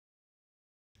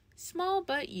small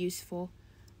but useful.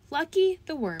 Lucky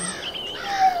the worm.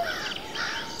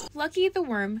 Lucky the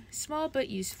worm, small but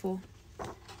useful.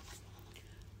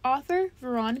 Author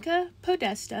Veronica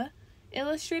Podesta.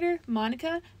 Illustrator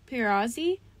Monica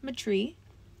Pirazzi-Matri.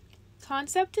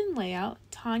 Concept and layout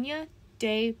Tanya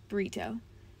De Brito.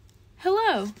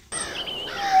 Hello!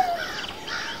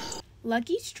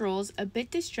 Lucky strolls a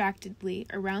bit distractedly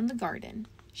around the garden.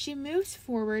 She moves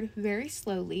forward very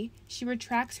slowly. She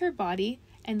retracts her body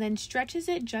and then stretches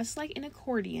it just like an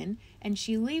accordion, and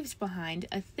she leaves behind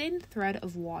a thin thread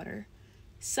of water.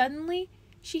 Suddenly,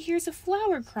 she hears a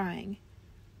flower crying.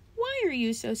 Why are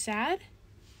you so sad?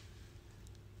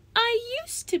 I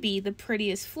used to be the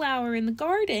prettiest flower in the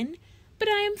garden, but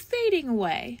I am fading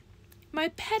away. My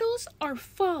petals are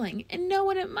falling and no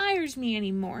one admires me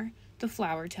anymore, the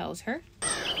flower tells her.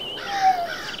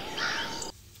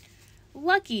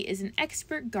 Lucky is an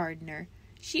expert gardener.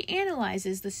 She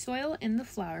analyzes the soil in the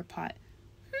flower pot.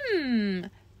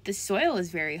 The soil is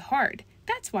very hard.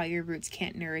 That's why your roots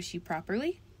can't nourish you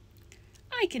properly.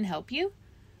 I can help you.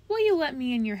 Will you let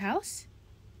me in your house?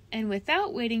 And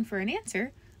without waiting for an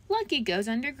answer, Lucky goes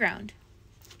underground.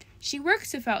 She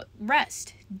works without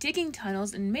rest, digging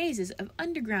tunnels and mazes of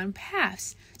underground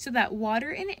paths so that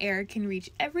water and air can reach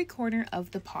every corner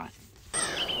of the pot.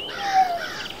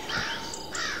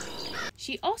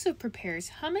 She also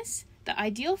prepares hummus, the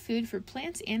ideal food for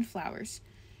plants and flowers.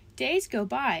 Days go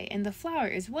by and the flower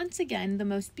is once again the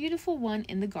most beautiful one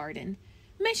in the garden.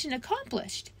 Mission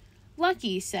accomplished!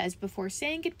 Lucky says before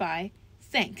saying goodbye,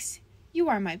 Thanks, you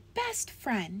are my best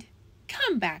friend.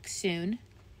 Come back soon.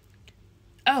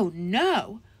 Oh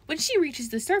no! When she reaches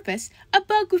the surface, a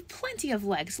bug with plenty of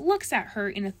legs looks at her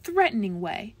in a threatening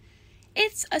way.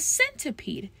 It's a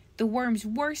centipede, the worm's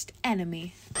worst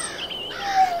enemy.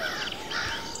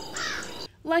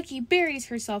 Lucky buries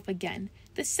herself again.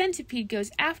 The centipede goes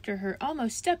after her,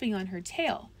 almost stepping on her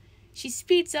tail. She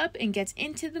speeds up and gets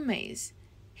into the maze.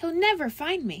 He'll never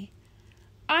find me.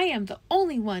 I am the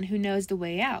only one who knows the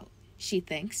way out, she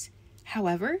thinks.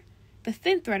 However, the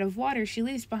thin thread of water she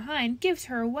leaves behind gives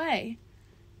her away.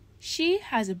 She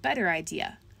has a better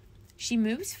idea. She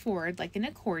moves forward like an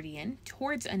accordion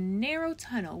towards a narrow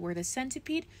tunnel where the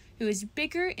centipede, who is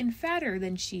bigger and fatter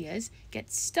than she is,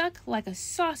 gets stuck like a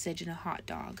sausage in a hot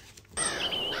dog.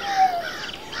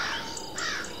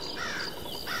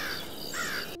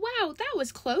 Wow, that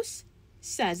was close,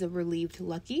 says a relieved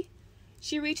Lucky.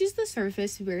 She reaches the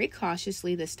surface very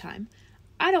cautiously this time.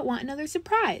 I don't want another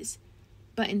surprise.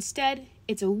 But instead,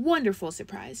 it's a wonderful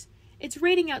surprise. It's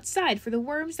raining outside for the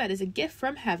worms that is a gift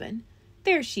from heaven.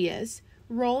 There she is,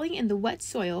 rolling in the wet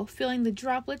soil, feeling the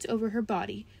droplets over her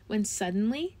body, when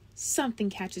suddenly, something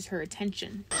catches her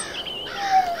attention.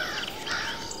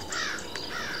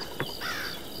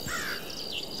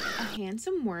 A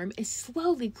handsome worm is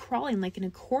slowly crawling like an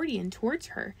accordion towards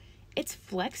her. It's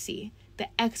Flexi, the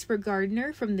expert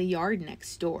gardener from the yard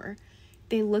next door.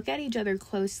 They look at each other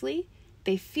closely.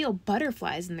 They feel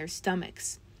butterflies in their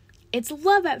stomachs. It's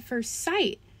love at first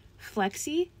sight.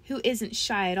 Flexi, who isn't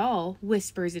shy at all,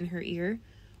 whispers in her ear,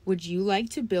 Would you like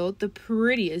to build the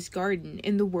prettiest garden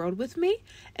in the world with me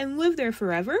and live there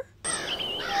forever?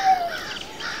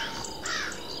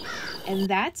 And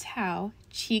that's how,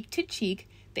 cheek to cheek,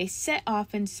 they set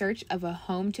off in search of a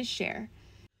home to share.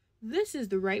 This is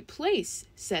the right place,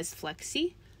 says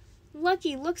Flexi.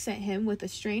 Lucky looks at him with a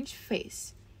strange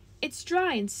face. It's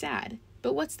dry and sad,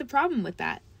 but what's the problem with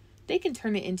that? They can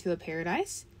turn it into a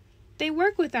paradise. They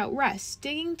work without rest,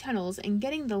 digging tunnels and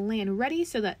getting the land ready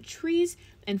so that trees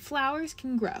and flowers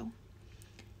can grow.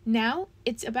 Now,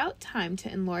 it's about time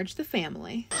to enlarge the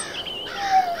family.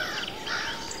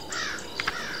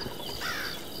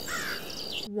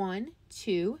 One,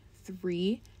 2,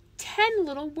 3, 10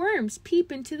 little worms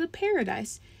peep into the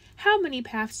paradise. How many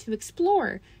paths to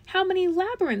explore? How many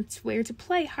labyrinths where to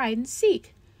play hide and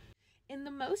seek? In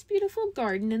the most beautiful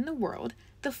garden in the world,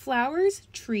 the flowers,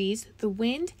 trees, the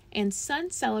wind, and sun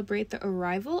celebrate the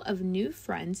arrival of new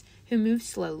friends who move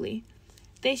slowly.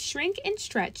 They shrink and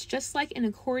stretch just like an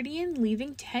accordion,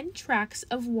 leaving 10 tracks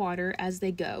of water as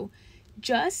they go,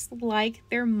 just like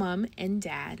their mom and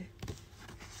dad.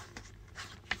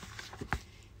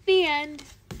 The end.